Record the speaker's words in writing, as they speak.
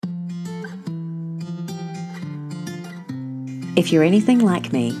If you're anything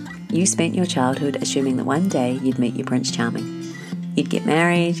like me, you spent your childhood assuming that one day you'd meet your Prince Charming. You'd get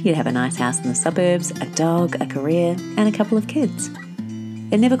married, you'd have a nice house in the suburbs, a dog, a career, and a couple of kids.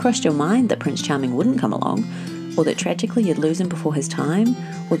 It never crossed your mind that Prince Charming wouldn't come along, or that tragically you'd lose him before his time,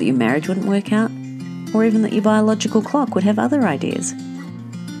 or that your marriage wouldn't work out, or even that your biological clock would have other ideas.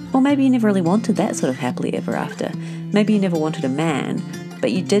 Or maybe you never really wanted that sort of happily ever after. Maybe you never wanted a man,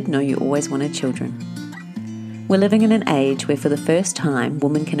 but you did know you always wanted children. We're living in an age where for the first time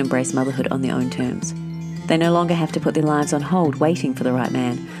women can embrace motherhood on their own terms. They no longer have to put their lives on hold waiting for the right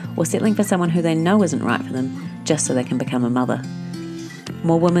man, or settling for someone who they know isn't right for them, just so they can become a mother.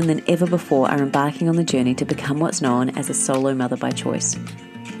 More women than ever before are embarking on the journey to become what's known as a solo mother by choice.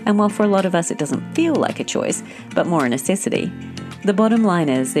 And while for a lot of us it doesn't feel like a choice, but more a necessity, the bottom line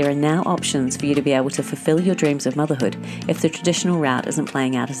is there are now options for you to be able to fulfill your dreams of motherhood if the traditional route isn't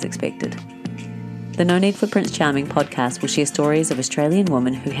playing out as expected. The No Need for Prince Charming podcast will share stories of Australian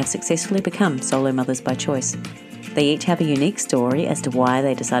women who have successfully become solo mothers by choice. They each have a unique story as to why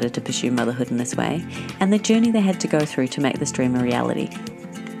they decided to pursue motherhood in this way, and the journey they had to go through to make this dream a reality.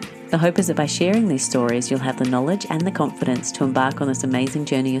 The hope is that by sharing these stories, you'll have the knowledge and the confidence to embark on this amazing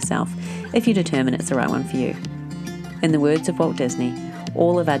journey yourself, if you determine it's the right one for you. In the words of Walt Disney,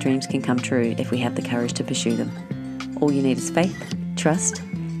 all of our dreams can come true if we have the courage to pursue them. All you need is faith, trust,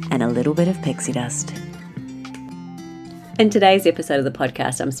 and a little bit of pixie dust. In today's episode of the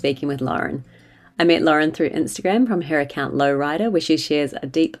podcast, I'm speaking with Lauren. I met Lauren through Instagram from her account Lowrider, where she shares a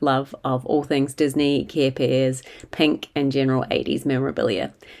deep love of all things Disney, Care Bears, Pink, and general 80s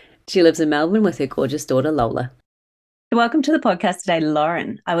memorabilia. She lives in Melbourne with her gorgeous daughter Lola. Welcome to the podcast today,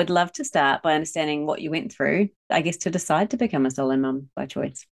 Lauren. I would love to start by understanding what you went through, I guess, to decide to become a solo mum by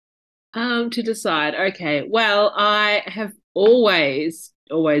choice. To decide. Okay. Well, I have always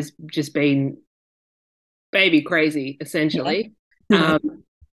just been baby crazy, essentially. Yeah.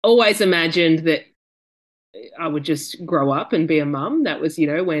 Always imagined that I would just grow up and be a mum. That was,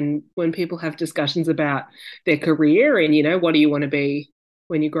 when people have discussions about their career and, what do you want to be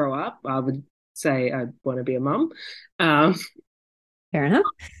when you grow up? I would say I want to be a mum. Fair enough.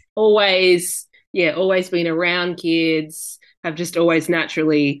 Always been around kids, have just always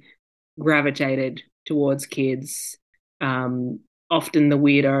naturally gravitated towards kids. Often the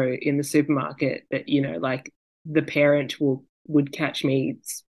weirdo in the supermarket that, like the parent would catch me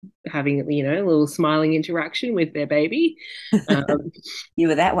having, a little smiling interaction with their baby. You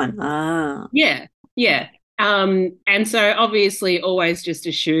were that one. Ah. Yeah. And so obviously always just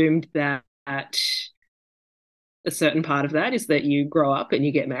assumed that a certain part of that is that you grow up and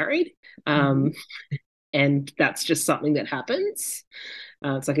you get married. And that's just something that happens.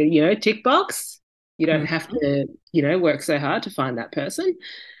 It's like a, tick box. You don't have to, work so hard to find that person.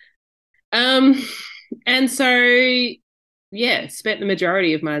 And so, spent the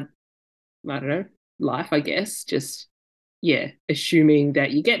majority of my, I don't know, life, I guess, just, assuming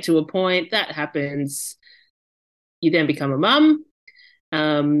that you get to a point, that happens, you then become a mum.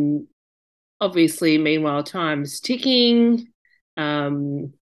 Obviously, meanwhile, time's ticking. I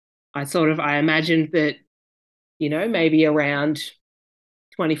imagined that, maybe around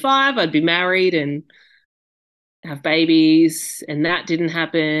 25, I'd be married and have babies, and that didn't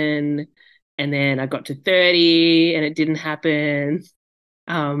happen. And then I got to 30 and it didn't happen.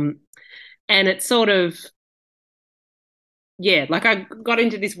 And it's sort of, like I got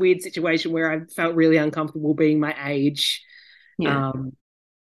into this weird situation where I felt really uncomfortable being my age.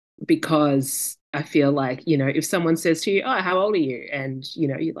 Because I feel like, if someone says to you, oh, how old are you? And,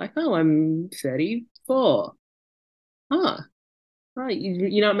 you're like, oh, I'm 34. Oh, right,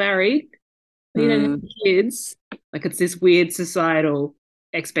 you're not married? You don't have kids? Like it's this weird societal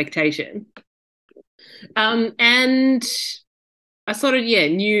expectation. And I sort of,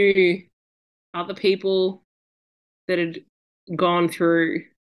 knew other people that had gone through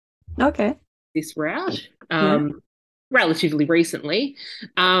this route relatively recently.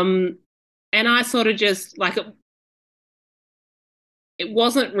 And I sort of just like it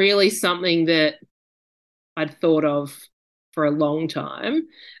wasn't really something that I'd thought of for a long time.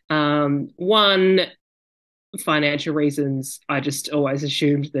 One, financial reasons, I just always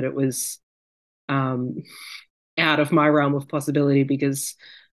assumed that it was out of my realm of possibility because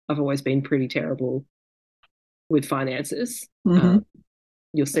I've always been pretty terrible with finances.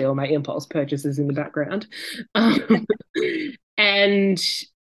 You'll see all my impulse purchases in the background. And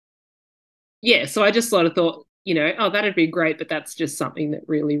so I just sort of thought, oh, that'd be great, but that's just something that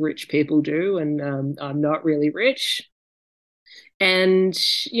really rich people do, and I'm not really rich. And,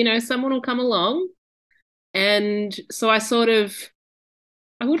 someone will come along. And so I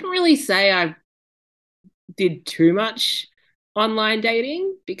wouldn't really say I did too much online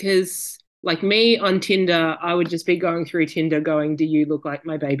dating because like me on Tinder, I would just be going through Tinder going, do you look like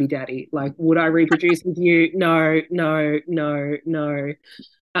my baby daddy? Like, would I reproduce with you? No, no, no, no.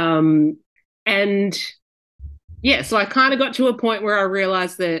 Um, and yeah, so I kind of got to a point where I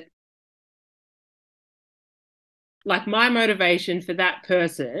realized that like my motivation for that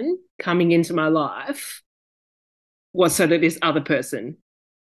person coming into my life was so that this other person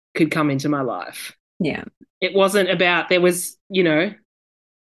could come into my life. Yeah. It wasn't about, there was, there's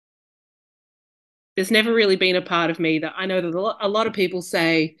never really been a part of me that I know that a lot of people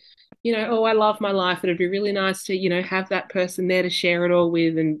say, oh, I love my life. It'd be really nice to, have that person there to share it all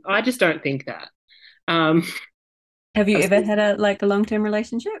with. And I just don't think that. Um, Have you I've ever seen, had a long-term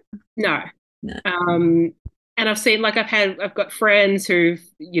relationship? no. No. And I've seen, like, I've got friends who've,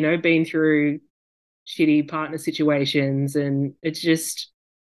 been through shitty partner situations. And it's just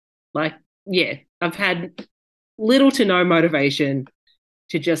like, yeah, I've had little to no motivation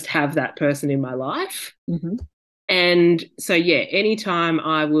to just have that person in my life. Mm-hmm. And so, yeah, anytime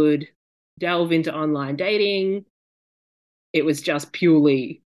I would delve into online dating, it was just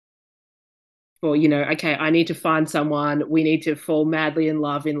purely for, okay, I need to find someone. We need to fall madly in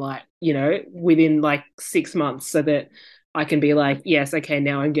love in like, within like 6 months so that I can be like, yes, okay,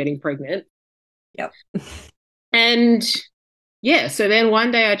 now I'm getting pregnant. Yep. And yeah, so then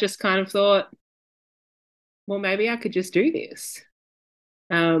one day I just kind of thought, well, maybe I could just do this.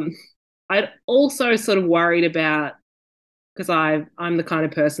 Um, I'd also sort of worried about because I'm the kind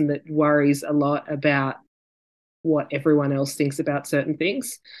of person that worries a lot about what everyone else thinks about certain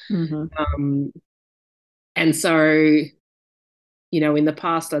things. Mm-hmm. Um, and so, in the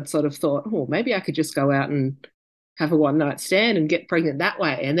past, I'd sort of thought, oh, maybe I could just go out and have a one night stand and get pregnant that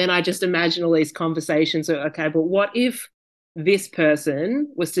way. And then I just imagine all these conversations of, okay, but what if this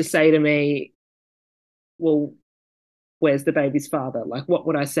person was to say to me, well, where's the baby's father? Like, what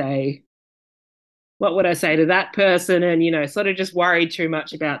would I say? What would I say to that person? And, sort of just worried too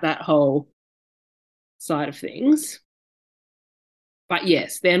much about that whole side of things. But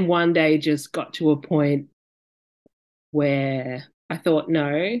yes, then one day just got to a point where I thought,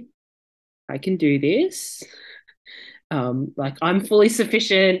 no, I can do this. Like I'm fully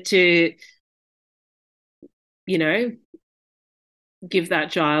sufficient to, you know, give that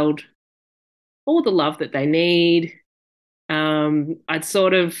child all the love that they need. I'd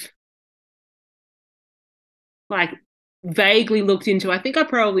sort of like vaguely looked into, I think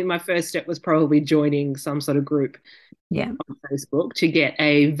my first step was probably joining some sort of group Yeah. on Facebook to get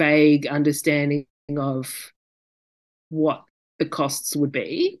a vague understanding of what the costs would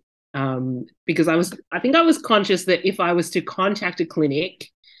be. Because I think I was conscious that if I was to contact a clinic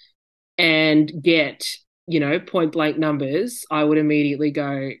and get, point blank numbers, I would immediately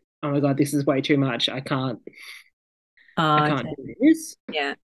go, oh my God, this is way too much. I can't Okay. do this.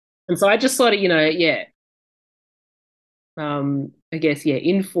 Yeah. And so I just sort of, yeah, I guess, yeah,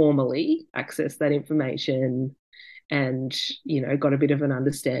 informally access that information and, got a bit of an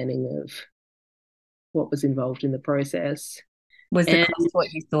understanding of what was involved in the process. Was the And cost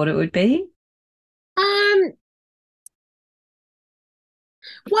what you thought it would be? um,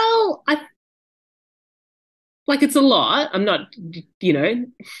 well, I like it's a lot. I'm not,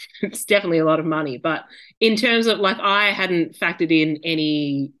 it's definitely a lot of money, but in terms of like I hadn't factored in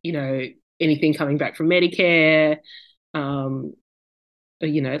any, anything coming back from Medicare, um,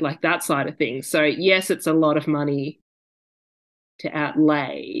 like that side of things. So yes, it's a lot of money to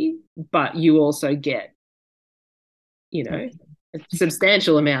outlay, but you also get, Okay. a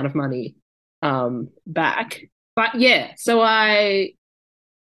substantial amount of money back. But yeah, so I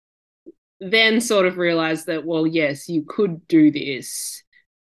then sort of realized that, well, yes, you could do this.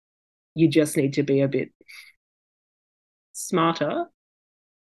 You just need to be a bit smarter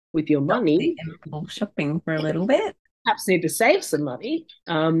with your Stop the money. impulse shopping for a little bit. Perhaps need to save some money.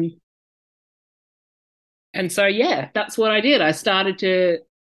 And so, yeah, that's what I did. I started to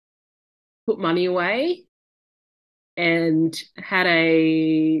put money away and had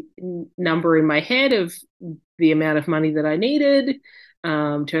a number in my head of the amount of money that I needed.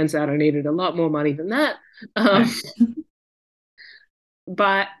 Turns out I needed a lot more money than that. Um, No.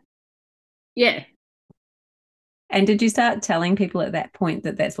 but yeah, And did you start telling people at that point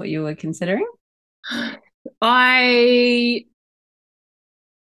that that's what you were considering? I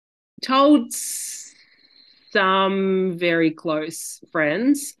told some very close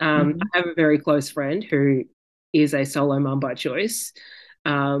friends. Mm-hmm. I have a very close friend who is a solo mum by choice.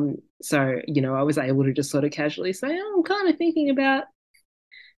 So, I was able to just sort of casually say, oh, I'm kind of thinking about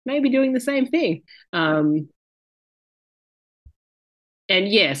maybe doing the same thing. Um, and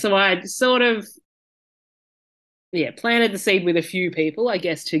yeah, so I sort of yeah, planted the seed with a few people, I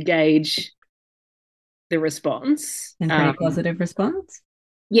guess, to gauge the response. And pretty positive response.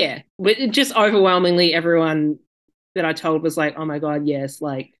 Yeah, but it just overwhelmingly everyone that I told was like, "Oh my God, yes,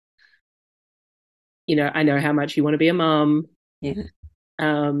 like, I know how much you want to be a mum." Yeah.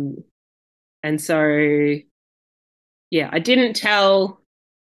 Um, and so yeah, I didn't tell,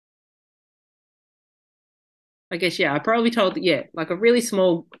 I guess, yeah, I probably told, yeah, like a really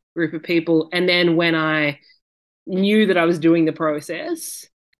small group of people. And then when I knew that I was doing the process,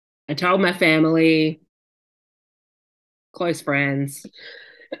 I told my family, close friends.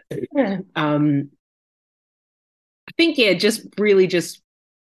 I think, yeah, just really just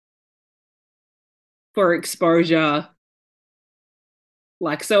for exposure.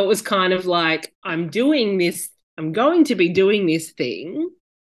 Like, so it was kind of like, I'm going to be doing this thing.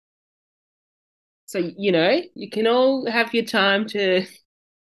 So, you can all have your time to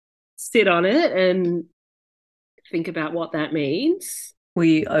sit on it and think about what that means. Were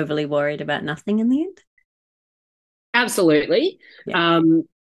you overly worried about nothing in the end? Absolutely. Yeah.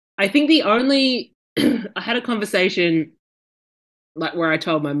 I think the only, I had a conversation like where I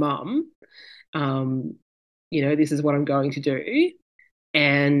told my mum, this is what I'm going to do.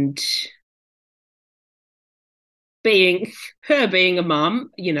 And being a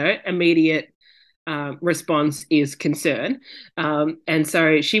mum, immediate response is concern. And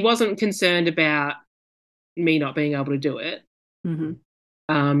so she wasn't concerned about me not being able to do it.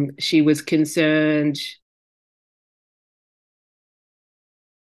 Mm-hmm. She was concerned.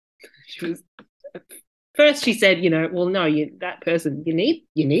 She was First she said, well, no, that person, you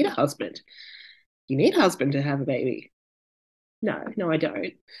need a husband. You need a husband to have a baby. No, no, I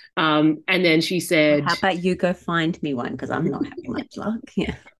don't. And then she Well, said, how about you go find me one because I'm not having much luck.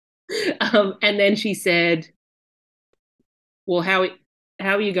 Yeah. and then she said, well, how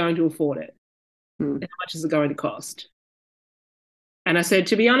are you going to afford it? Mm. And how much is it going to cost? And I said,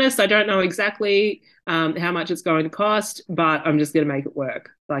 to be honest, I don't know exactly how much it's going to cost, but I'm just going to make it work.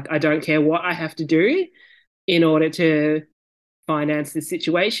 Like, I don't care what I have to do in order to finance this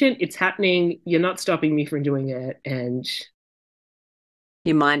situation. It's happening. You're not stopping me from doing it. And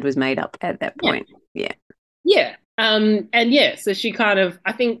Your mind was made up at that yeah, point. Yeah. yeah. And yeah, so she kind of,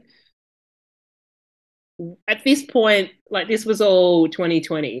 I think at this point, like this was all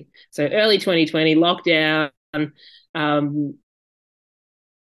 2020. So early 2020, lockdown. Um,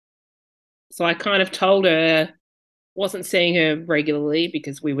 so I kind of told her, wasn't seeing her regularly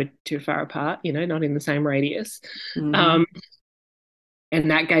because we were too far apart, not in the same radius. Mm-hmm. Um,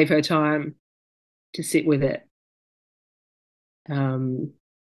 and that gave her time to sit with it. Um,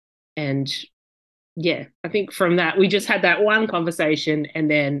 and yeah, I think from that, we just had that one conversation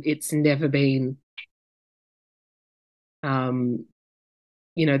and then it's never been, um,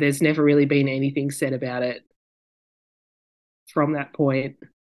 there's never really been anything said about it from that point,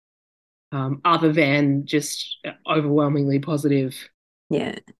 other than just overwhelmingly positive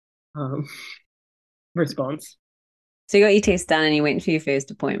Yeah. um, response. So you got your test done and you went for your first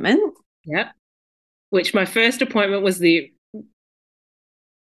appointment. Yeah. Which my first appointment was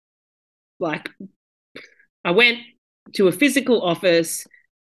like, I went to a physical office,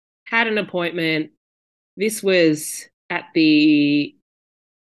 had an appointment. This was at the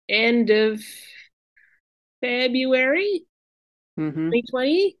end of February Mm-hmm.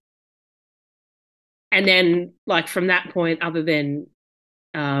 2020. And then, like, from that point, other than,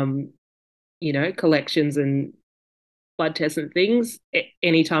 um, collections and blood tests and things,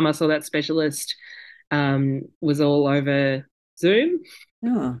 anytime I saw that specialist was all over Zoom.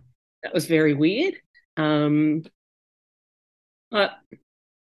 Oh, That was very weird. Um, but,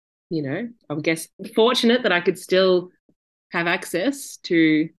 I guess fortunate that I could still have access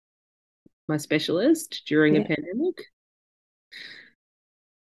to my specialist during a yeah. pandemic.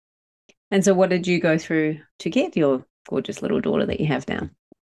 And so what did you go through to get your gorgeous little daughter that you have now?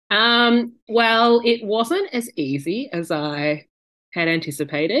 Well, it wasn't as easy as I had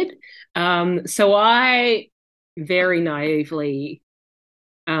anticipated. So I very naively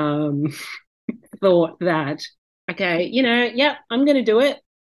um, thought that, okay, yep, I'm going to do it.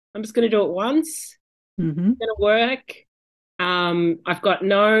 I'm just going to do it once. Mm-hmm. It's going to work. I've got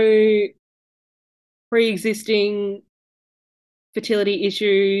no pre-existing fertility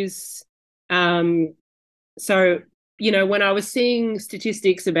issues. Um, so, when I was seeing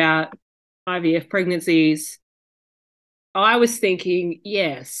statistics about IVF pregnancies, I was thinking,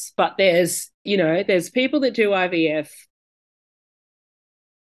 yes, but there's people that do IVF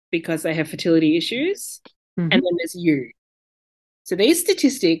because they have fertility issues, and Mm-hmm. then there's you. So these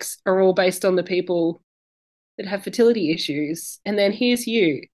statistics are all based on the people that have fertility issues, and then here's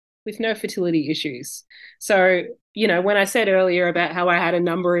you. with no fertility issues. So, when I said earlier about how I had a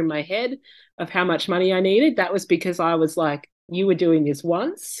number in my head of how much money I needed, that was because I was like, you were doing this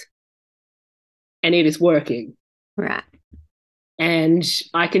once and it is working. Right. And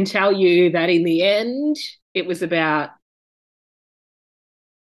I can tell you that in the end, it was about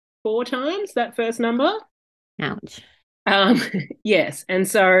 4 times that first number. Ouch. Um, yes. And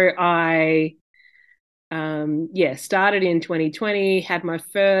so I, started in 2020, had my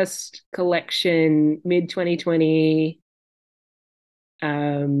first collection mid 2020. I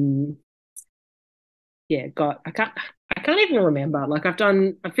can't even remember. Like I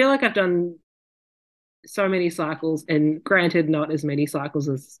feel like I've done so many cycles, and granted, not as many cycles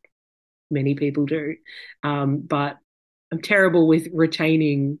as many people do. But I'm terrible with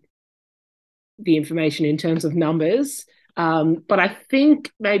retaining the information in terms of numbers. But I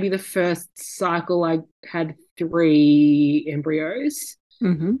think maybe the first cycle I had 3 embryos.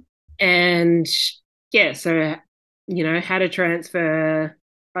 Mm-hmm. And yeah, so, had a transfer.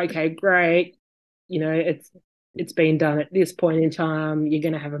 Okay, great. It's been done at this point in time. You're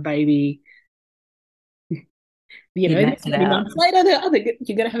going to have a baby. You mapped This it many out. months later,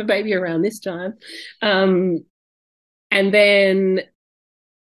 you're going to have a baby around this time. Um, and then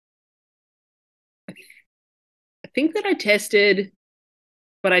I think that I tested,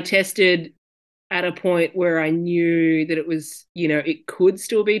 but I tested at a point where I knew that it was, it could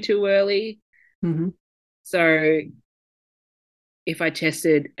still be too early. Mm-hmm. So if I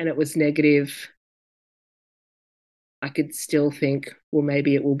tested and it was negative, I could still think, well,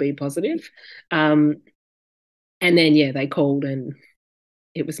 maybe it will be positive. And then, yeah, they called and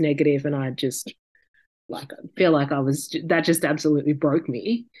it was negative, and I just I feel like that just absolutely broke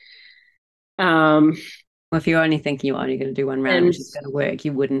me. Um, Well, if you're only thinking you're only going to do one round, and which is going to work,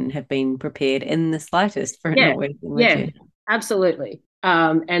 you wouldn't have been prepared in the slightest for it yeah, not working, would yeah, you? absolutely.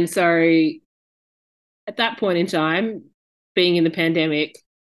 And so at that point in time, being in the pandemic,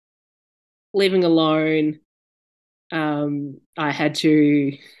 living alone, I had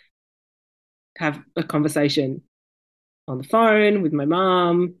to have a conversation on the phone with my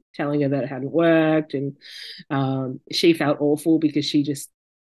mom, telling her that it hadn't worked. And she felt awful because she just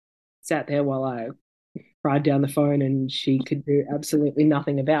sat there while I cried down the phone and she could do absolutely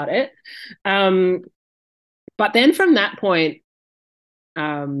nothing about it. Um, but then from that point,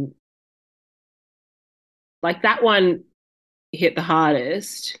 um, like that one hit the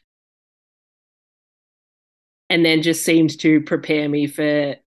hardest and then just seemed to prepare me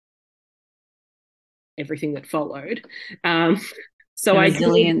for everything that followed. Um, so The I did,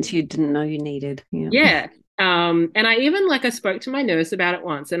 resilience you didn't know you needed. Yeah. yeah. And I even I spoke to my nurse about it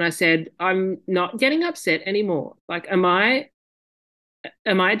once and I said, I'm not getting upset anymore. Like, am I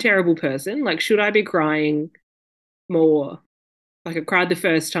a terrible person? Like, should I be crying more? Like, I cried the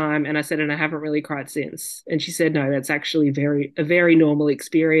first time and I said, and I haven't really cried since. And she said, no, that's actually a very normal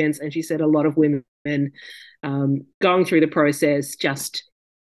experience. And she said a lot of women going through the process just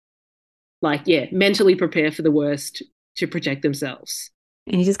mentally prepare for the worst to protect themselves.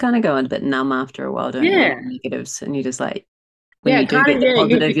 And you just kind of go a bit numb after a while, don't you, on Yeah. the negatives? And you just like, when Yeah, you do kind get of, the yeah, you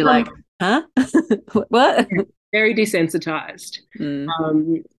positive, you're like, become huh? What? very desensitized.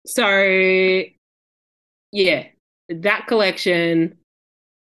 Mm. So yeah, that collection,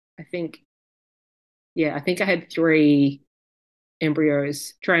 I think, I think I had 3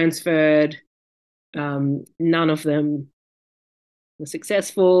 embryos transferred. None of them were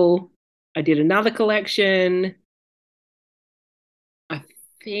successful. I did another collection. I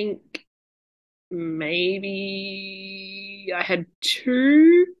think maybe I had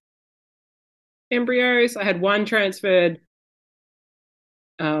 2 embryos. I had one transferred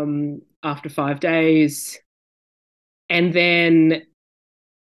after 5 days. And then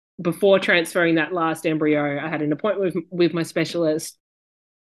before transferring that last embryo, I had an appointment with my specialist.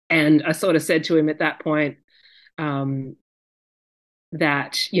 And I sort of said to him at that point that,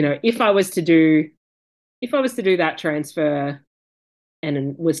 if I was to do that transfer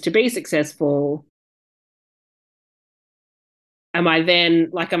and was to be successful, am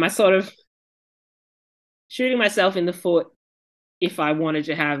I sort of shooting myself in the foot if I wanted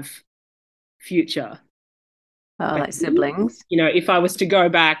to have future Oh, like babies? siblings. If I was to go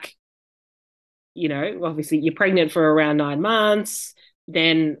back, obviously you're pregnant for around 9 months,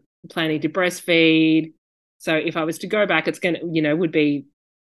 then planning to breastfeed. So if I was to go back, it's going to, would be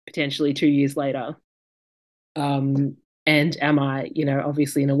potentially 2 years later. And am I,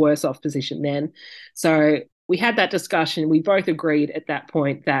 obviously in a worse off position then? So we had that discussion. We both agreed at that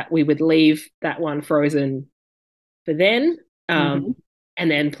point that we would leave that one frozen for then, Mm-hmm. and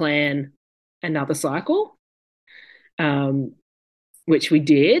then plan another cycle. Um, which we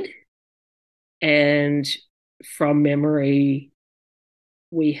did. And from memory,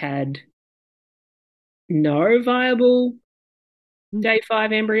 we had no viable day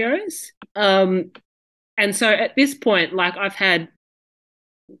 5 embryos. And so at this point, like I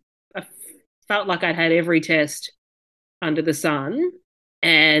felt like I'd had every test under the sun.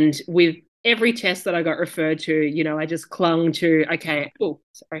 And with every test that I got referred to, I just clung to, okay, oh,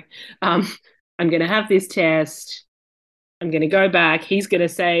 sorry. I'm going to have this test. I'm going to go back. He's going to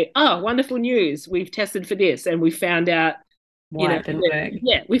say, oh, wonderful news. We've tested for this and we found out, Why it didn't work.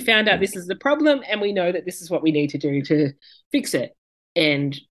 yeah, we found out this is the problem and we know that this is what we need to do to fix it.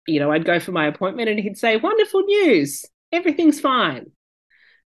 And, I'd go for my appointment and he'd say, wonderful news. Everything's fine.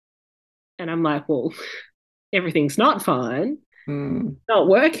 And I'm like, well, everything's not fine. Not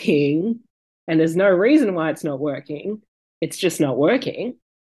working. And there's no reason why it's not working. It's just not working.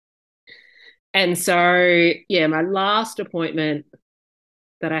 And so, yeah, my last appointment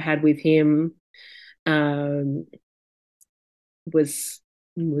that I had with him was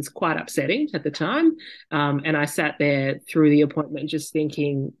quite upsetting at the time. And I sat there through the appointment just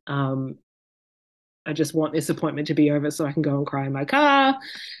thinking, I just want this appointment to be over so I can go and cry in my car.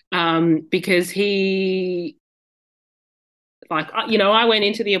 Because he, I went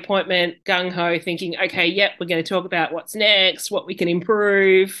into the appointment gung-ho thinking, okay, yep, we're going to talk about what's next, what we can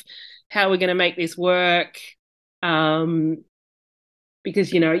improve, how we're going to make this work. Because,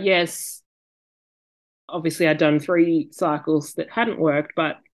 yes, obviously I'd done 3 cycles that hadn't worked,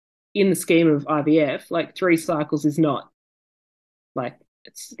 but in the scheme of IVF, like 3 cycles is not, like,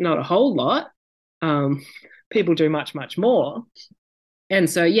 it's not a whole lot. People do much, much more. And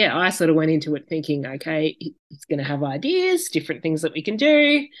so, yeah, I sort of went into it thinking, okay, he's going to have ideas, different things that we can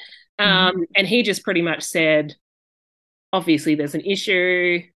do. And he just pretty much said, obviously there's an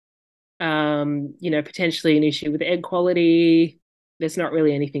issue, potentially an issue with egg quality. There's not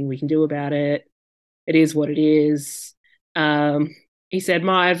really anything we can do about it. It is what it is. He said,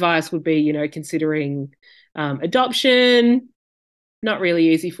 my advice would be, considering adoption, not really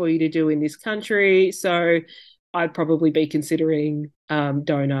easy for you to do in this country. So I'd probably be considering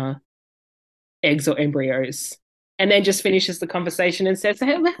donor eggs or embryos. And then just finishes the conversation and says, so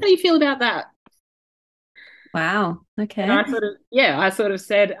how do you feel about that? Wow. Okay. And I sort of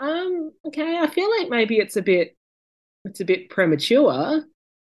said, okay, I feel like maybe it's a bit premature.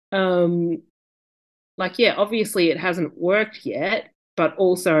 Yeah, obviously it hasn't worked yet, but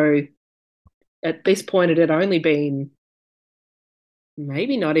also at this point it had only been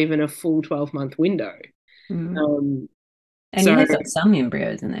maybe not even a full 12-month window. And you had got some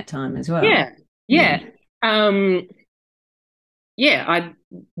embryos in that time as well. Yeah. I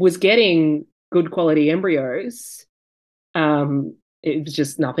was getting good quality embryos. It was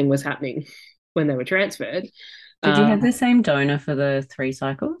just nothing was happening when they were transferred. Did you have the same donor for the 3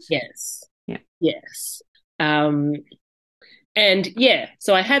 cycles? Yes. Yeah. Yes. And yeah,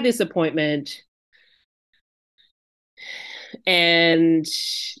 so I had this appointment and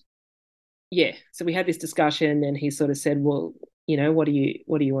yeah, so we had this discussion and he sort of said, well, what do you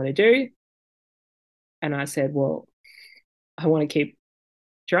want to do? And I said, well, I want to keep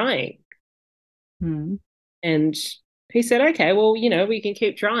trying. And he said, okay, well, we can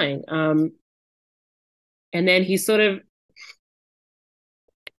keep trying. And then he sort of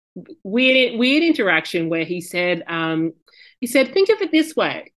weird interaction where he said, think of it this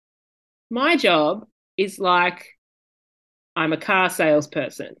way. My job is like I'm a car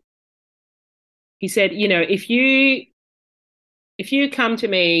salesperson. He said, if you come to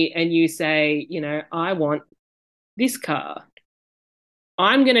me and you say, I want this car,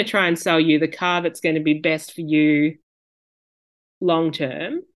 I'm going to try and sell you the car that's going to be best for you long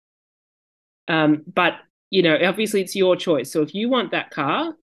term. But, obviously it's your choice. So if you want that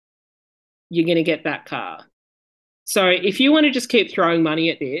car, you're going to get that car. So if you want to just keep throwing money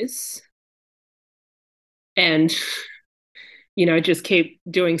at this and, just keep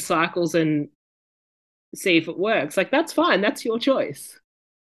doing cycles and see if it works, like, that's fine. That's your choice.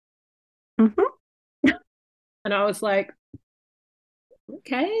 And I was like,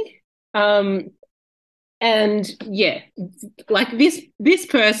 okay. And yeah, like this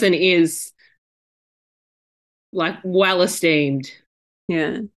person is like well esteemed.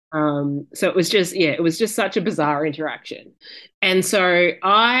 Yeah. So it was just such a bizarre interaction. And so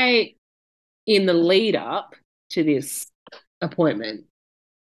in the lead up to this appointment,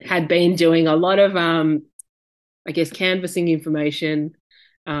 had been doing a lot of, canvassing information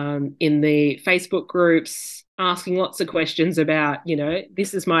in the Facebook groups, asking lots of questions about,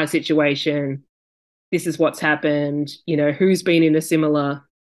 this is my situation, this is what's happened, who's been in a similar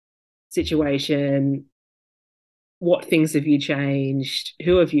situation, what things have you changed?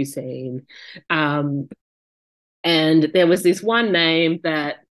 Who have you seen? And there was this one name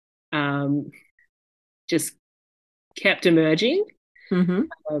that just kept emerging. Mm-hmm.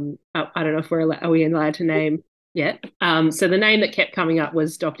 I don't know if are we allowed to name yet. So the name that kept coming up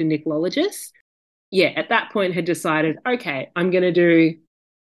was Dr. Nichologist. Yeah, at that point had decided, okay, I'm going to do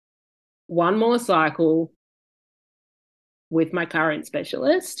one more cycle with my current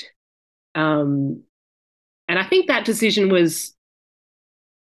specialist. And I think that decision was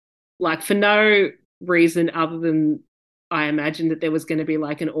like for no reason other than I imagined that there was going to be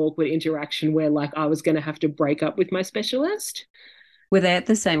like an awkward interaction where like I was going to have to break up with my specialist. Were they at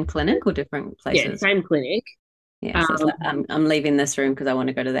the same clinic or different Yeah, places? same clinic. Yeah, so it's like I'm leaving this room because I want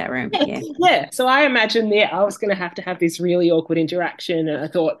to go to that room. Yeah. Yeah. So I imagined I was going to have this really awkward interaction. And I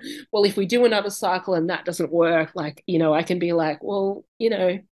thought, well, if we do another cycle and that doesn't work, like, I can be like, well,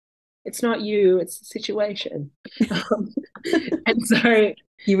 it's not you, it's the situation. And so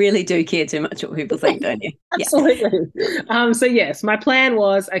You really do care too much what people think, don't you? absolutely. So yes, my plan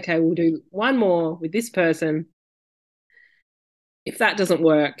was, okay, we'll do one more with this person. If that doesn't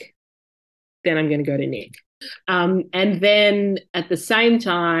work, then I'm going to go to Nick. And then at the same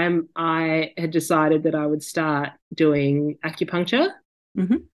time, I had decided that I would start doing acupuncture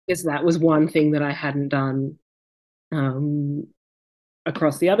because that was one thing that I hadn't done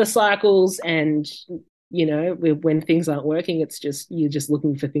across the other cycles. And, when things aren't working, it's just, you're just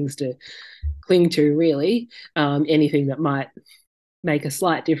looking for things to cling to, really. Anything that might make a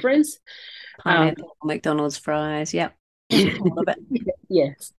slight difference. Pineapple, McDonald's fries. Yep. All of it.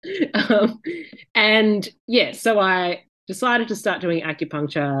 Yes. And yeah, so I decided to start doing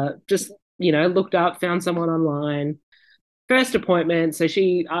acupuncture, just, looked up, found someone online, first appointment. So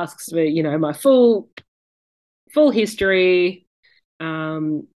she asks for, my full history,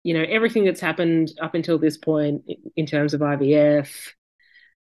 everything that's happened up until this point in terms of IVF.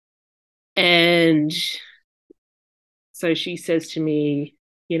 And so she says to me,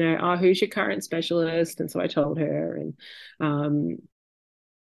 who's your current specialist? And so I told her, and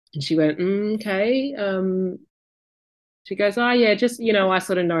she went, okay. She goes, oh yeah, just, I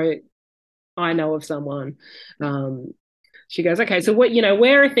sort of know, I know of someone. She goes, okay, so what,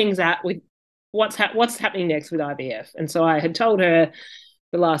 where are things at with what's happening next with IVF? And so I had told her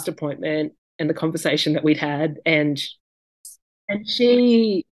the last appointment and the conversation that we'd had, and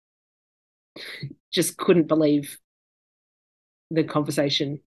she just couldn't believe the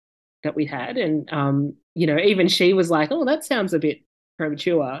conversation that we had. And even she was like, oh, that sounds a bit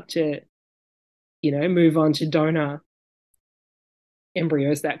premature to move on to donor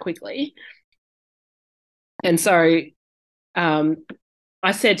embryos that quickly. And so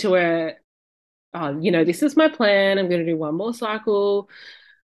I said to her, oh, this is my plan, I'm going to do one more cycle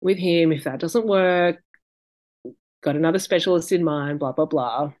with him. If that doesn't work, got another specialist in mind, blah blah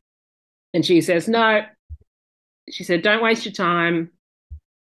blah. And she says, no. She said, don't waste your time.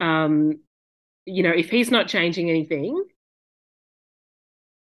 If he's not changing anything,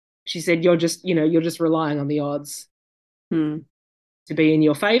 she said, you're just relying on the odds to be in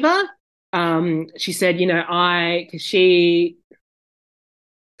your favor. She said, because she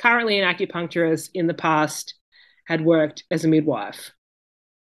currently an acupuncturist, in the past had worked as a midwife.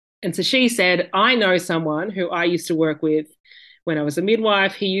 And so she said, I know someone who I used to work with when I was a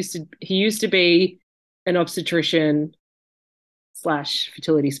midwife. He used to be an obstetrician /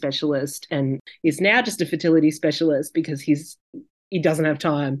 fertility specialist, and is now just a fertility specialist because he doesn't have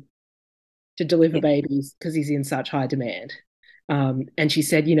time to deliver babies because he's in such high demand. And she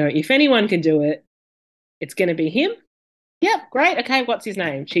said, if anyone can do it, it's going to be him. Yep, great. Okay, what's his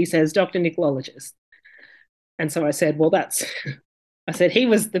name? She says, Dr. Nichologist. And so I said, well, I said, he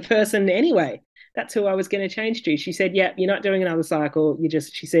was the person anyway. That's who I was going to change to. She said, yeah, you're not doing another cycle.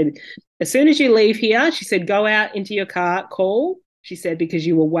 She said, as soon as you leave here, she said, go out into your car, call. She said, because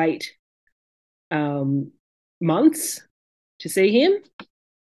you will wait months to see him,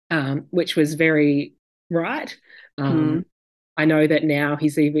 which was very right. I know that now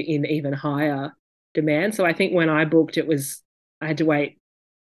he's in even higher demand. So I think when I booked, I had to wait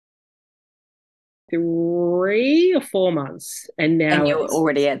 3 or 4 months, and now you're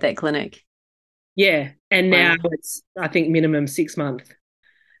already at that clinic. Yeah, and now it's, I think, minimum 6-month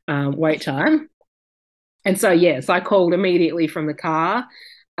wait time. And so yes, I called immediately from the car.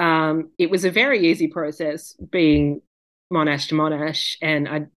 It was a very easy process, being Monash to Monash, and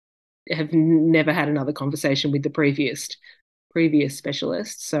I have never had another conversation with the previous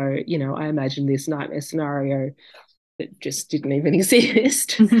specialist. So I imagine this nightmare scenario that just didn't even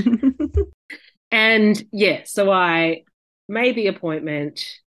exist. And yeah, so I made the appointment.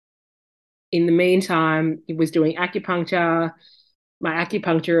 in the meantime, he was doing acupuncture. My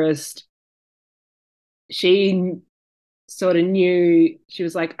acupuncturist, she sort of knew, she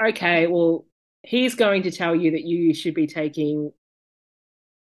was like, okay, well, he's going to tell you that you should be taking,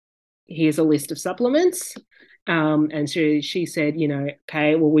 here's a list of supplements. And she said,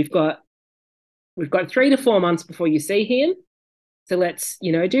 okay, well, we've got 3 to 4 months before you see him. So let's,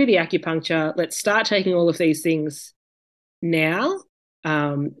 do the acupuncture. Let's start taking all of these things now,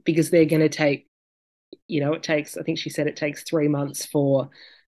 because they're going to take, it takes, I think she said it takes 3 months for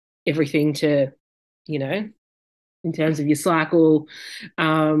everything to, in terms of your cycle,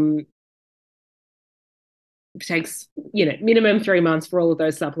 it takes, minimum 3 months for all of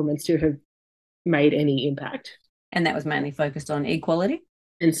those supplements to have made any impact. And that was mainly focused on equality?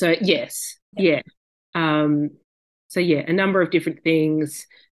 And so, yes, yeah. So, yeah, a number of different things.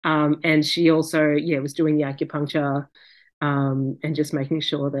 And she also, was doing the acupuncture, and just making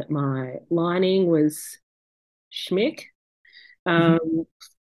sure that my lining was schmick. And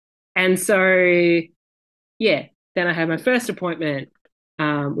so, then I had my first appointment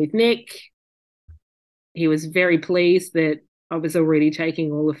with Nick. He was very pleased that I was already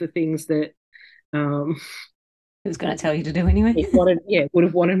taking all of the things that he was going to tell you to do anyway. would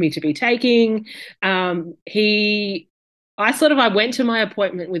have wanted me to be taking. I went to my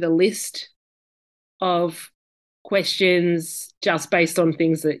appointment with a list of questions just based on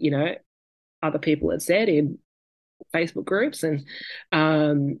things that, other people had said in Facebook groups.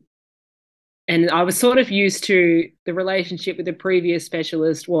 And I was sort of used to the relationship with the previous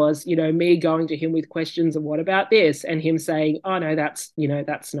specialist was, me going to him with questions of what about this, and him saying, oh, no, that's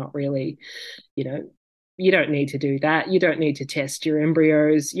not really, you don't need to do that. You don't need to test your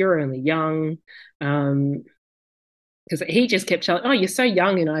embryos. You're only young. Because he just kept telling, oh, you're so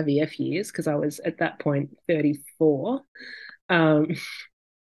young in IVF years, because I was at that point 34.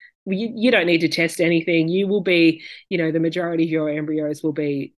 You don't need to test anything. You will be, the majority of your embryos will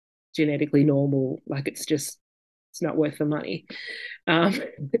be genetically normal. Like it's not worth the money.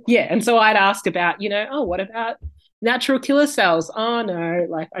 And so I'd ask about, oh, what about natural killer cells? Oh no,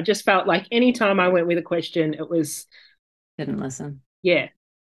 like I just felt like anytime I went with a question, it was didn't listen.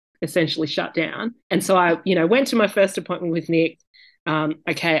 Essentially shut down. And so I, went to my first appointment with Nick.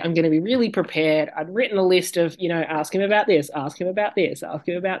 Okay, I'm going to be really prepared. I'd written a list of, ask him about this, ask him about this, ask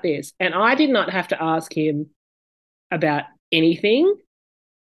him about this. And I did not have to ask him about anything,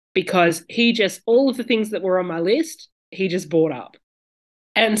 because all of the things that were on my list, he just brought up.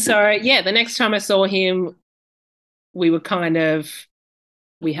 And so, the next time I saw him, we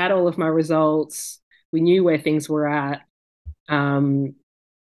had all of my results. We knew where things were at.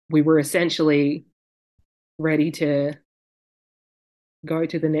 We were essentially ready to go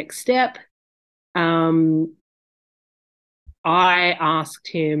to the next step. I asked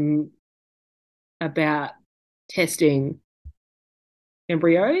him about testing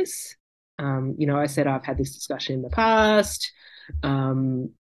embryos. I said I've had this discussion in the past. I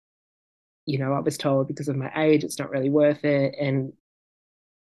was told because of my age it's not really worth it. And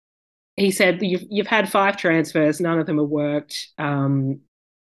he said, you've had 5 transfers, none of them have worked.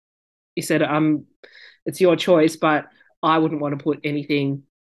 He said, it's your choice, but I wouldn't want to put anything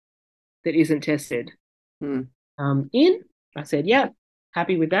that isn't tested in. I said, yeah,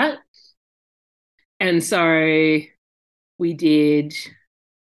 happy with that. And so we did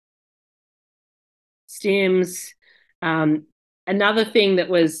stims. Another thing that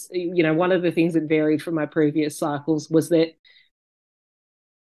was, one of the things that varied from my previous cycles was that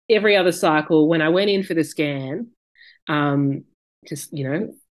every other cycle, when I went in for the scan, just,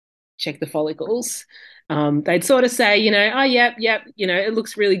 check the follicles, they'd sort of say, oh, yep, it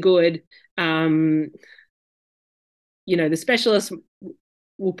looks really good. The specialist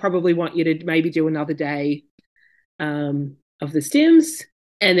will probably want you to maybe do another day of the stims.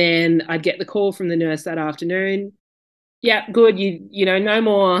 And then I'd get the call from the nurse that afternoon. Yeah, good. No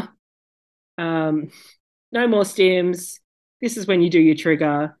more stims. This is when you do your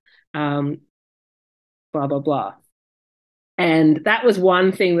trigger, blah, blah, blah. And that was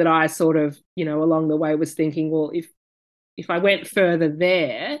one thing that I sort of, along the way was thinking, well, if I went further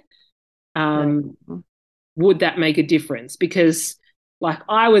there, would that make a difference? Because like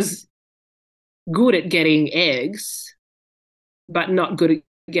I was good at getting eggs, but not good at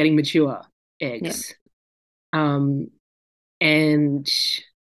getting mature eggs. And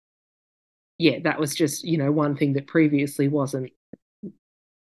that was just, one thing that previously wasn't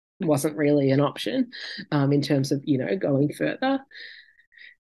really an option in terms of, going further.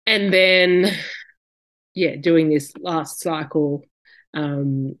 And then, doing this last cycle,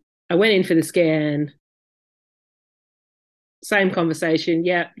 I went in for the scan, same conversation.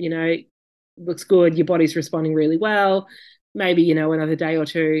 looks good. Your body's responding really well. Maybe, another day or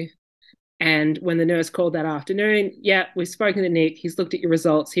two. And when the nurse called that afternoon, yeah, we've spoken to Nick. He's looked at your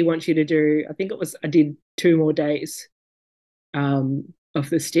results. He wants you to do, I did 2 more days of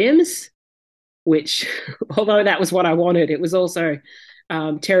the stims, which, although that was what I wanted, it was also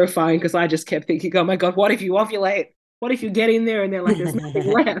terrifying because I just kept thinking, oh my God, what if you ovulate? What if you get in there and they're like, there's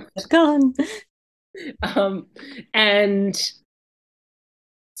nothing left? It's gone. And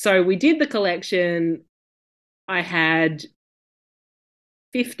so we did the collection. I had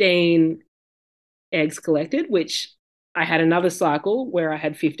 15 eggs collected, which I had another cycle where I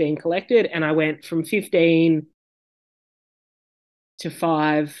had 15 collected, and I went from 15 to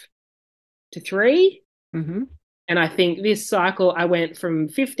 5 to 3. Mm-hmm. And I think this cycle I went from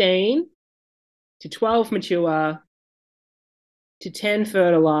 15 to 12 mature to 10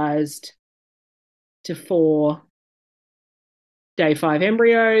 fertilized to 4 day 5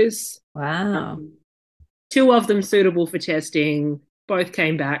 embryos. Wow. 2 of them suitable for testing. Both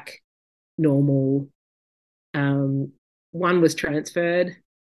came back normal. One was transferred.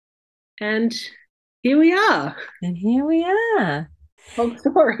 And here we are. And here we are. Long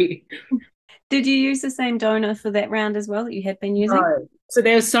story. Did you use the same donor for that round as well that you had been using? No. So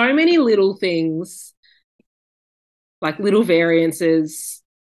there's so many little things, like little variances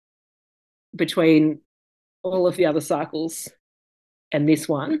between all of the other cycles and this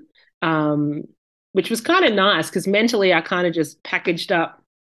one, which was kind of nice because mentally I kind of just packaged up,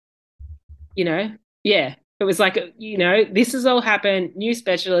 yeah. It was like, this has all happened, new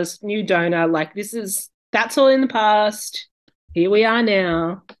specialist, new donor, like that's all in the past. Here we are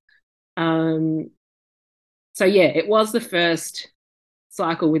now. So yeah, it was the first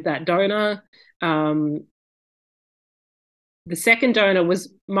cycle with that donor. The second donor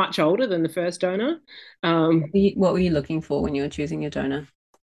was much older than the first donor. What were you looking for when you were choosing your donor?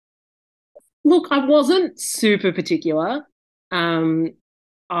 Look, I wasn't super particular.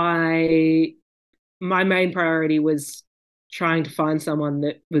 My main priority was trying to find someone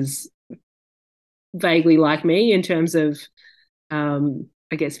that was vaguely like me in terms of, I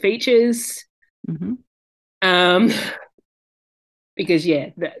guess, features. Mm-hmm. Because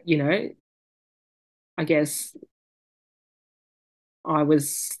I guess I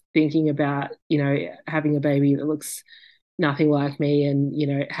was thinking about, having a baby that looks nothing like me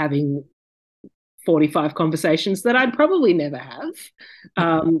and, having 45 conversations that I'd probably never have.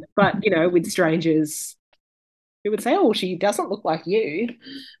 But, with strangers who would say, oh, she doesn't look like you. It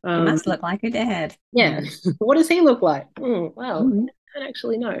must look like her dad. Yeah. What does he look like? Well, I don't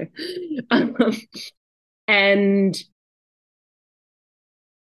actually know. And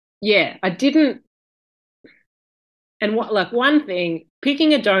yeah, I didn't. And one thing,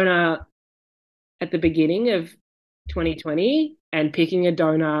 picking a donor at the beginning of 2020 and picking a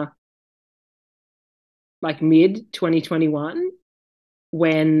donor like mid 2021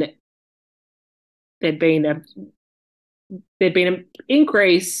 when there'd been an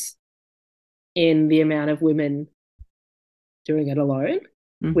increase in the amount of women doing it alone,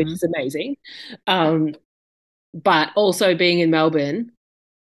 which is amazing. But also being in Melbourne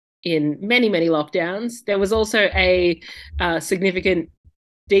in many, many lockdowns, there was also a significant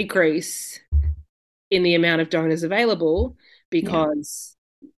decrease in the amount of donors available because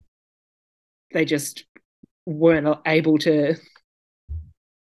they just weren't able to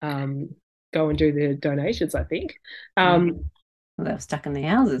go and do the donations, I think. Well, they were stuck in the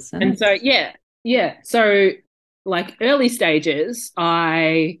houses. And so, yeah. So, like early stages,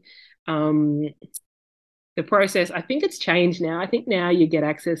 the process, I think it's changed now. I think now you get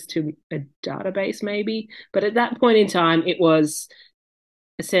access to a database maybe, but at that point in time, it was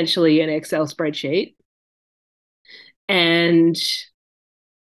essentially an Excel spreadsheet. And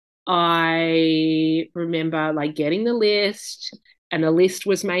I remember like getting the list, and the list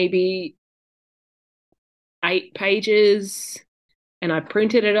was maybe 8 pages, and I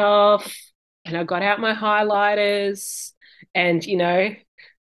printed it off and I got out my highlighters and,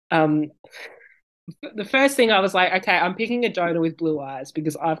 the first thing I was like, okay, I'm picking a donor with blue eyes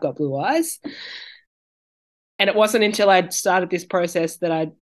because I've got blue eyes. And it wasn't until I started this process that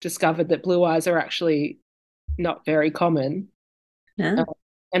I discovered that blue eyes are actually not very common. Yeah.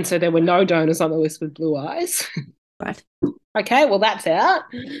 And so there were no donors on the list with blue eyes. Right. Okay, well, that's out.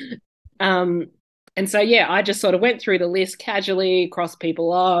 And so, yeah, I just sort of went through the list casually, crossed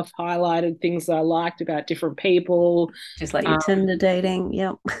people off, highlighted things that I liked about different people. Just like your Tinder dating.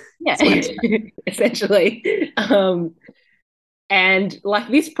 Yep. Yeah, essentially. And like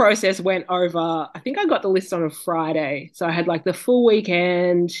this process went over, I think I got the list on a Friday. So I had like the full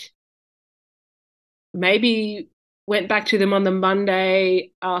weekend, maybe went back to them on the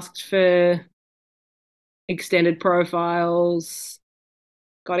Monday, asked for extended profiles,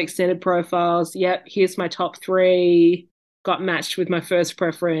 got extended profiles. Yep, here's my top three. Got matched with my first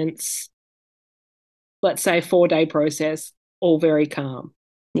preference. Let's say 4-day process, all very calm.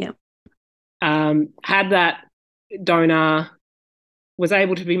 Yeah. Had that donor, was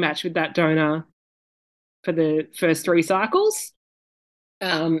able to be matched with that donor for the first 3 cycles.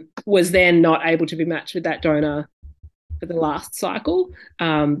 Was then not able to be matched with that donor for the last cycle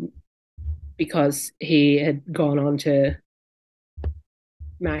because he had gone on to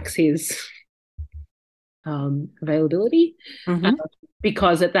max his availability. Mm-hmm.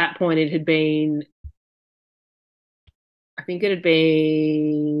 Because at that point it had been, I think it had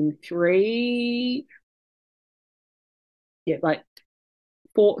been 3, yeah, like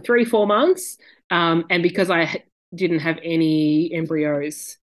 4 months. And because I didn't have any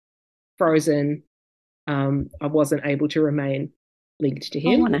embryos frozen, I wasn't able to remain linked to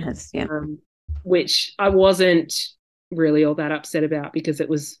Oh, him, one of his, yeah. which I wasn't really all that upset about because it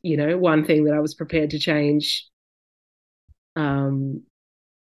was, one thing that I was prepared to change.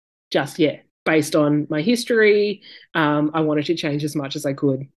 Just, yeah, based on my history, I wanted to change as much as I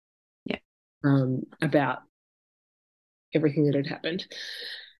could. Yeah. About everything that had happened.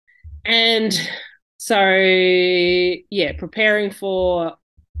 And so, yeah, preparing for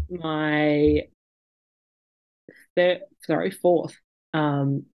my fourth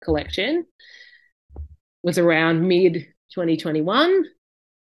collection was around mid 2021.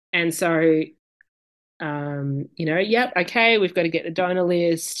 And so, yep, okay, we've got to get the donor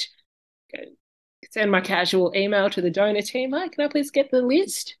list. Send my casual email to the donor team. Hi, can I please get the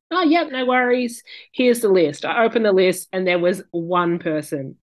list? Oh, yep, no worries. Here's the list. I opened the list and there was one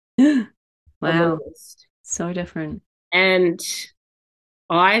person on the Wow. list. So different. And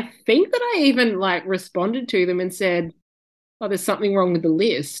I think that I even responded to them and said, oh, there's something wrong with the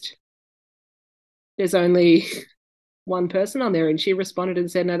list. There's only one person on there. And she responded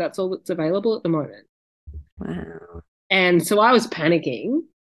and said, no, that's all that's available at the moment. Wow. And so I was panicking.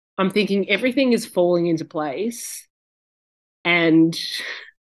 I'm thinking everything is falling into place. And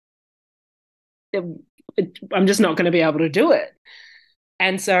I'm just not going to be able to do it.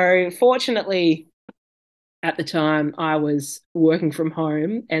 And so, fortunately, at the time, I was working from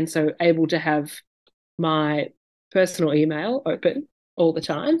home and so able to have my personal email open all the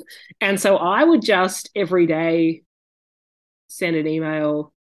time. And so I would just every day send an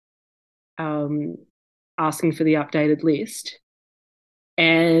email asking for the updated list.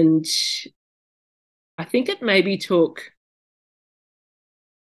 And I think it maybe took,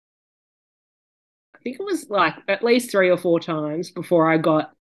 I think it was at least 3 or 4 times before I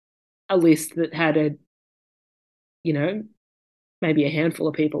got a list that had maybe a handful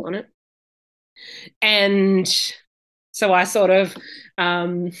of people on it. And so I sort of,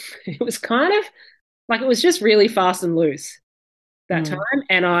 it was kind of it was just really fast and loose that time.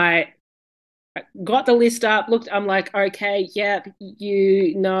 And I got the list up, looked, I'm like, okay, yep,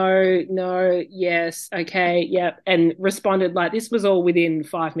 no, yes, okay, yep. And responded this was all within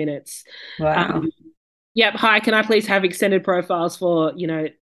 5 minutes. Wow. Yep, hi, can I please have extended profiles for,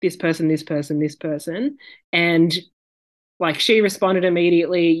 this person, this person, this person? And she responded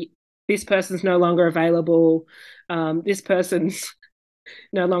immediately, this person's no longer available. This person's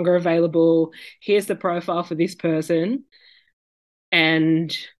no longer available. Here's the profile for this person.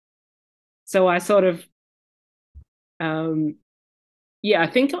 And so I sort of, I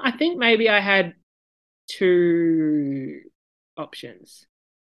think maybe I had 2 options.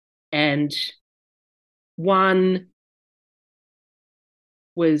 And one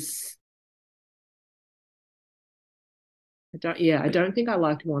was, I don't think I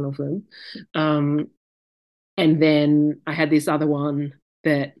liked one of them. And then I had this other one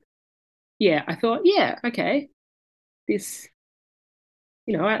that, I thought, okay, this,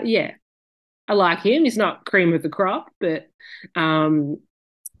 I like him. He's not cream of the crop, but I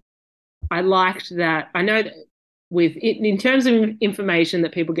liked that. I know that in terms of information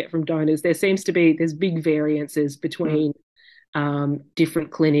that people get from donors, there's big variances between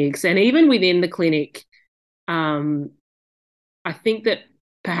different clinics, and even within the clinic, I think that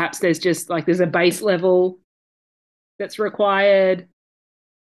perhaps there's just there's a base level that's required,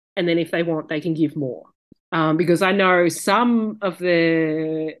 and then if they want, they can give more. Because I know some of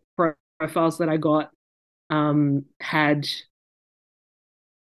the profiles that I got had,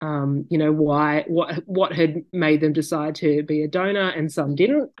 what had made them decide to be a donor, and some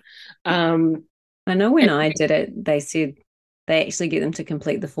didn't. I know when I did it, they said they actually get them to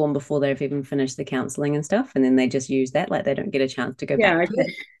complete the form before they've even finished the counselling and stuff, and then they just use that. They don't get a chance to go back to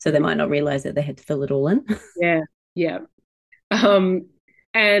it. So they might not realise that they had to fill it all in. Yeah. Yeah. Um,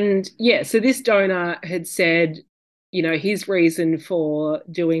 and yeah, so this donor had said, his reason for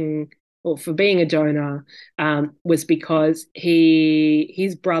doing or for being a donor was because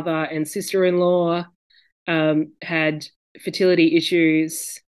his brother and sister-in-law had fertility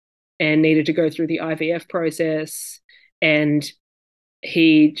issues and needed to go through the IVF process, and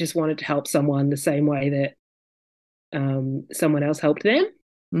he just wanted to help someone the same way that someone else helped them.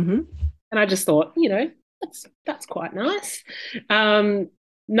 Mm-hmm. And I just thought, that's quite nice. Um,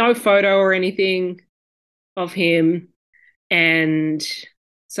 no photo or anything of him. And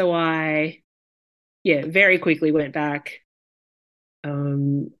so I, yeah, very quickly went back.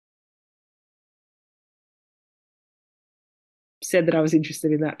 Um, said that I was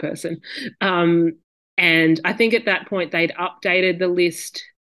interested in that person. Um, and I think at that point they'd updated the list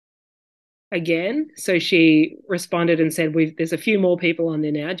again. So she responded and said, there's a few more people on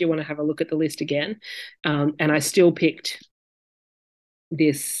there now. Do you want to have a look at the list again? And I still picked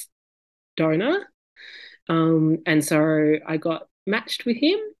this donor. And so I got matched with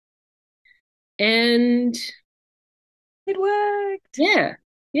him, and It worked. yeah,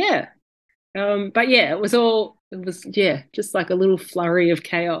 yeah. But yeah, yeah, just like a little flurry of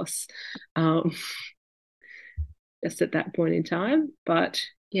chaos, um, just at that point in time. But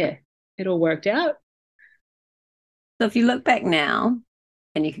yeah, it all worked out. So if you look back now,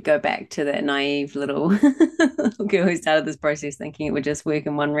 and you could go back to that naive little, little girl who started this process thinking it would just work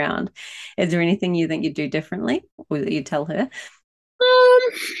in one round, is there anything you think you'd do differently, or that you'd tell her? Um,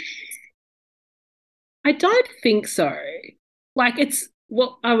 I don't think so. Like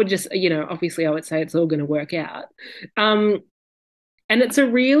I would just, obviously I would say it's all going to work out. Um, and it's a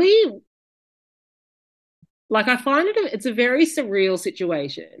really, like, I find it's a very surreal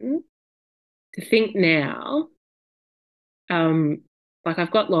situation to think now. Um, like,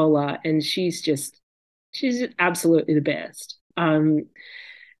 I've got Lola, and she's absolutely the best. And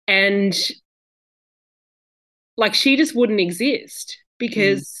like, she just wouldn't exist Mm.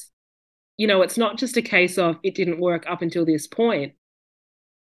 because, it's not just a case of it didn't work up until this point.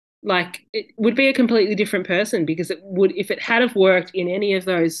 Like, it would be a completely different person, because if it had have worked in any of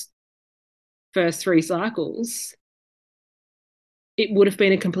those first three cycles, it would have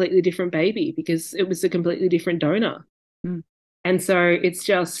been a completely different baby because it was a completely different donor. Mm. And so it's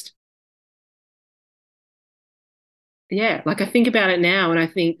just, yeah, like, I think about it now, and I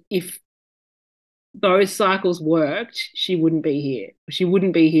think if those cycles worked, she wouldn't be here. She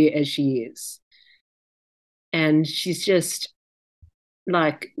wouldn't be here as she is. And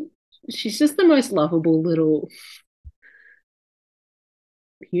like, she's just the most lovable little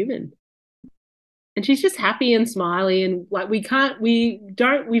human. And she's just happy and smiley. And like, we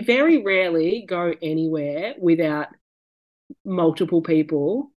very rarely go anywhere without multiple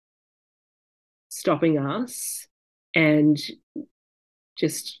people stopping us and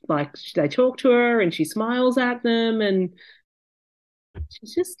just like they talk to her and she smiles at them, and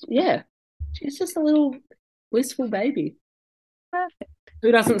yeah, she's just a little blissful baby Perfect.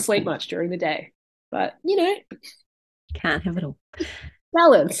 who doesn't sleep much during the day, but Can't have it all.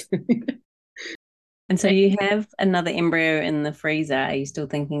 balance. And so you have another embryo in the freezer. Are you still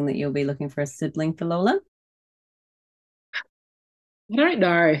thinking that you'll be looking for a sibling for Lola? I don't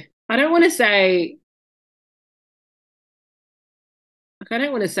know. I don't want to say I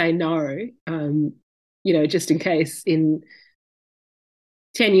don't want to say no, just in case in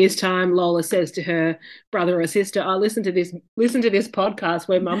 10 years' time, Lola says to her brother or sister, "Oh, listen to this podcast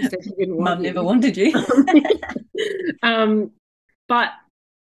where Mum said she didn't want Mum you." never wanted you. um, but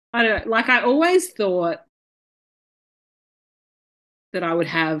I don't know. Like, I always thought that I would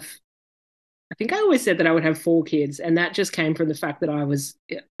have. I think I always said that I would have four kids, and that just came from the fact that I was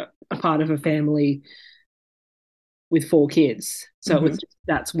a part of a family with four kids. So Mm-hmm.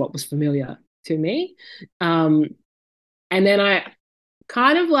 that's what was familiar to me. Um, and then I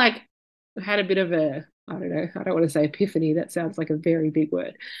kind of like had a bit of I don't know, I don't want to say epiphany. That sounds like a very big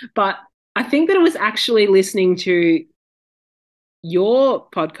word. But I think that it was actually listening to your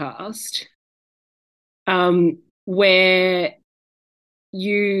podcast, where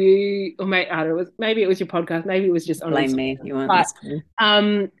or I don't know, maybe it was your podcast, maybe it was just on Blame me Instagram, if you want but this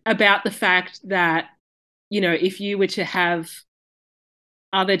call. about the fact that, if you were to have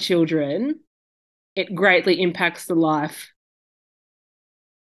other children, it greatly impacts the life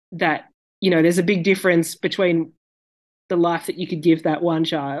that, there's a big difference between the life that you could give that one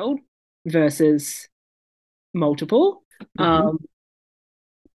child versus multiple. Mm-hmm.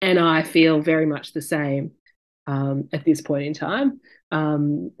 And I feel very much the same at this point in time.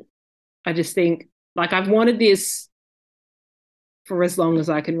 I just think, like, I've wanted this for as long as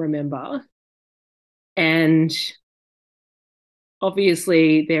I can remember. And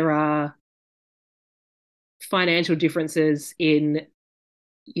obviously there are financial differences in,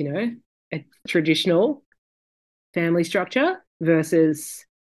 a traditional family structure versus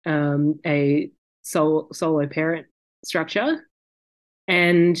a solo parent structure.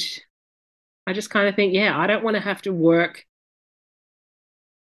 And I just kind of think, yeah, I don't want to have to work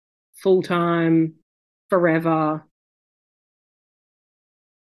full time forever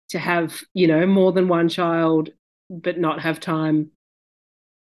to have, more than one child, but not have time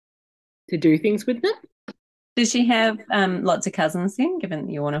to do things with them. Does she have lots of cousins then, given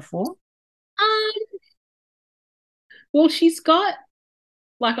that you're one of four? Um, well, she's got,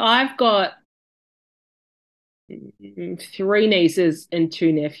 like, I've got three nieces and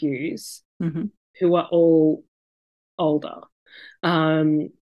two nephews Mm-hmm. who are all older. Um,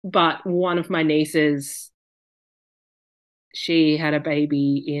 but one of my nieces, she had a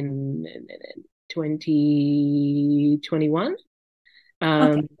baby in 2021.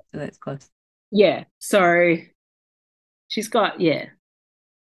 Okay, so that's close. Yeah, so she's got, yeah,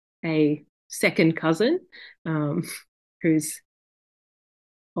 a second cousin um, who's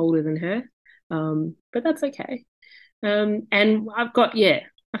older than her. But that's okay. And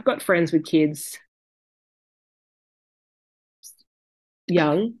I've got friends with kids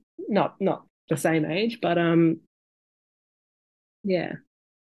young, not the same age, but yeah,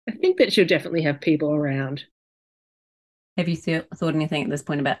 I think that she'll definitely have people around. Have you thought anything at this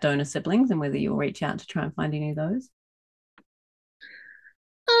point about donor siblings and whether you'll reach out to try and find any of those?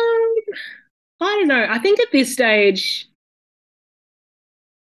 Um, I don't know. I think at this stage,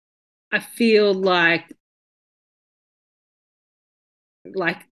 I feel like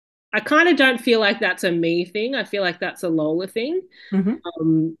I kind of don't feel like that's a me thing. I feel like that's a Lola thing.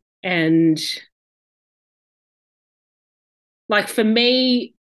 Mm-hmm. And like for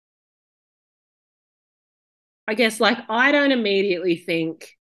me, I guess like I don't immediately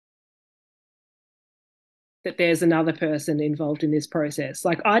think that there's another person involved in this process.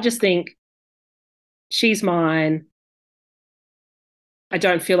 Like I just think she's mine. I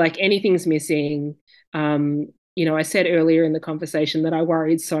don't feel like anything's missing. I said earlier in the conversation that I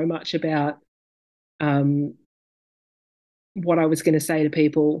worried so much about um, what I was going to say to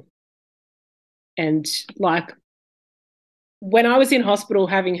people. And like when I was in hospital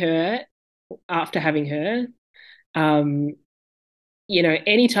after having her, um,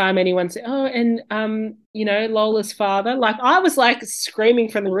 anytime anyone said, oh, and, Lola's father, like I was like screaming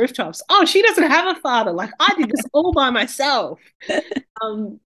from the rooftops, oh, she doesn't have a father. Like I did this all by myself.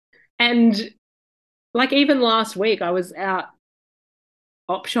 Um, and like even last week, I was out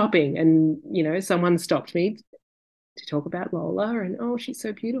op shopping and, someone stopped me to talk about Lola and, oh, she's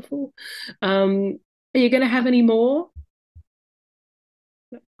so beautiful. Are you going to have any more?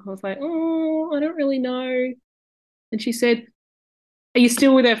 I was like, oh, I don't really know. And she said, are you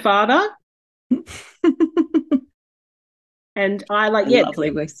still with her father? And I like, yeah,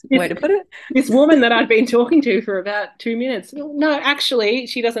 Lovely way this, to put it. this woman that I'd been talking to for about 2 minutes. No, actually,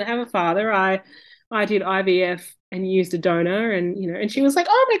 she doesn't have a father. I did IVF and used a donor, and and she was like,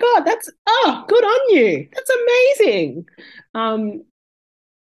 "Oh my God, good on you. That's amazing." Um,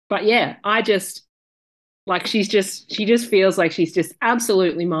 but yeah, I just like she just feels like she's just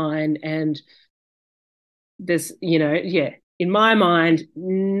absolutely mine, and there's yeah, in my mind,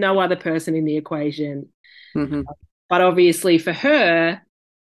 no other person in the equation. Mm-hmm. But obviously, for her,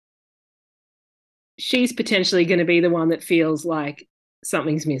 she's potentially going to be the one that feels like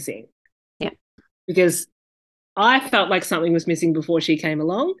something's missing Yeah. because I felt like something was missing before she came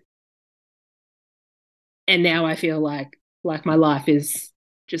along, and now I feel like my life is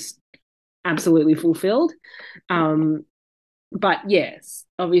just absolutely fulfilled. Um, but yes,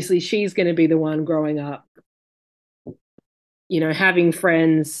 obviously she's going to be the one growing up, having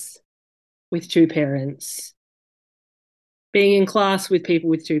friends with two parents, being in class with people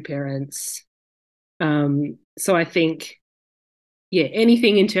with two parents. So I think, yeah,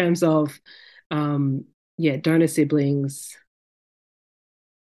 anything in terms of, donor siblings,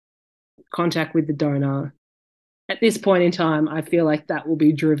 contact with the donor. At this point in time, I feel like that will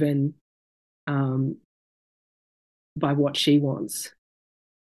be driven um, by what she wants.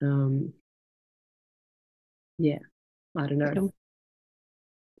 Um, yeah, I don't know. Cool.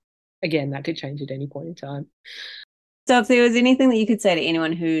 Again, that could change at any point in time. So if there was anything that you could say to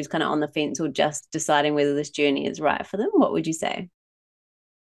anyone who's kind of on the fence or just deciding whether this journey is right for them, what would you say?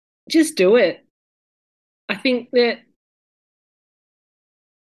 Just do it. I think that,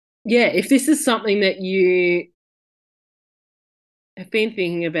 yeah, if this is something that you have been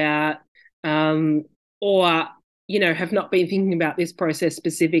thinking about, or, have not been thinking about this process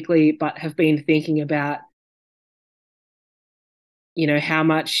specifically, but have been thinking about how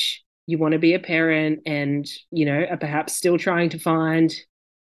much you want to be a parent and, are perhaps still trying to find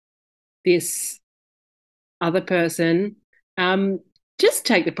this other person, just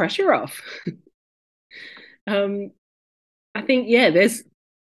take the pressure off. I think, there's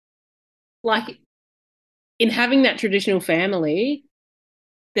like in having that traditional family,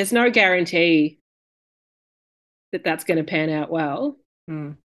 there's no guarantee that that's going to pan out well.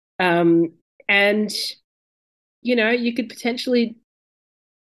 Mm. And, you could potentially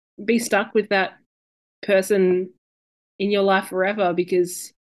be stuck with that person in your life forever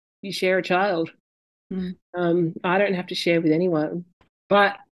because you share a child. Mm. I don't have to share with anyone.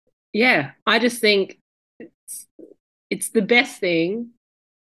 But yeah, I just think it's the best thing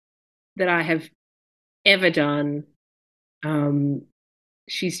that I have ever done.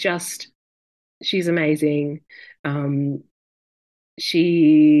 She's amazing.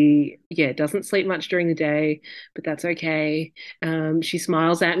 She doesn't sleep much during the day, but that's okay. She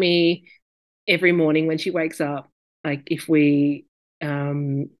smiles at me every morning when she wakes up. Like if we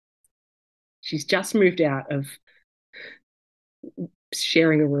she's just moved out of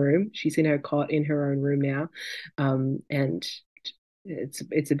sharing a room. She's in her cot in her own room now. And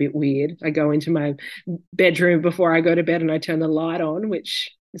it's a bit weird. I go into my bedroom before I go to bed and I turn the light on,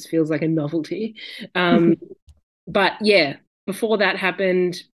 which just feels like a novelty. But yeah, before that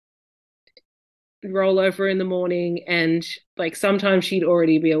happened, roll over in the morning and like sometimes she'd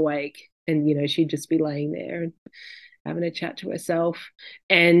already be awake and she'd just be laying there and having a chat to herself.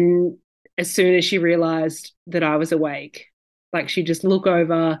 And as soon as she realized that I was awake, like she'd just look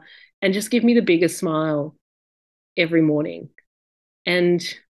over and just give me the biggest smile every morning. And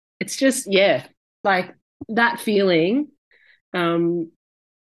it's just, like that feeling, and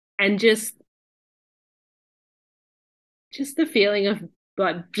just the feeling of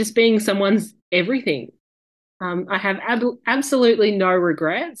like just being someone's everything. I have absolutely no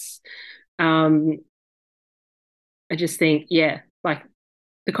regrets. I just think, like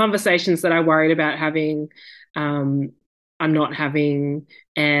the conversations that I worried about having, I'm not having.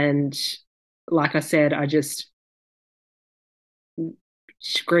 And like I said, I just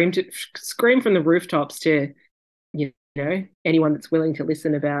scream from the rooftops to, anyone that's willing to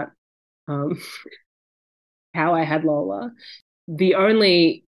listen about how I had Lola. The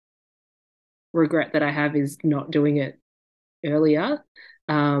only regret that I have is not doing it earlier.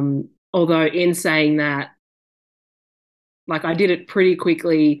 Although in saying that, like I did it pretty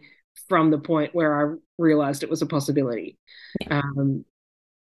quickly from the point where I realized it was a possibility. Yeah.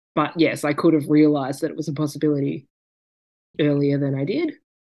 But yes, I could have realized that it was a possibility earlier than I did.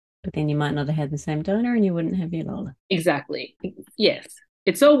 But then you might not have had the same donor and you wouldn't have your Lola. Exactly. Yes.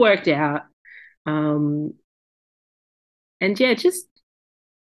 It's all worked out. And just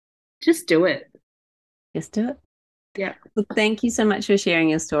do it. Just do it. Yeah. Well, thank you so much for sharing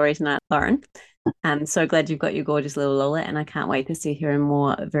your story tonight, Lauren. I'm so glad you've got your gorgeous little Lola, and I can't wait to see her in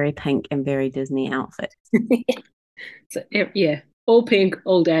more very pink and very Disney outfits. So, all pink,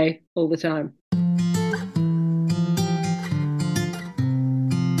 all day, all the time.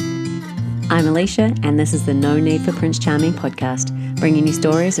 I'm Alicia, and this is the No Need for Prince Charming podcast, bringing you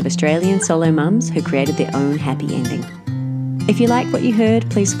stories of Australian solo mums who created their own happy ending. If you like what you heard,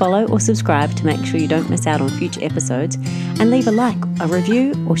 please follow or subscribe to make sure you don't miss out on future episodes, and leave a like, a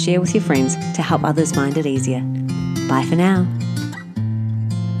review, or share with your friends to help others find it easier. Bye for now.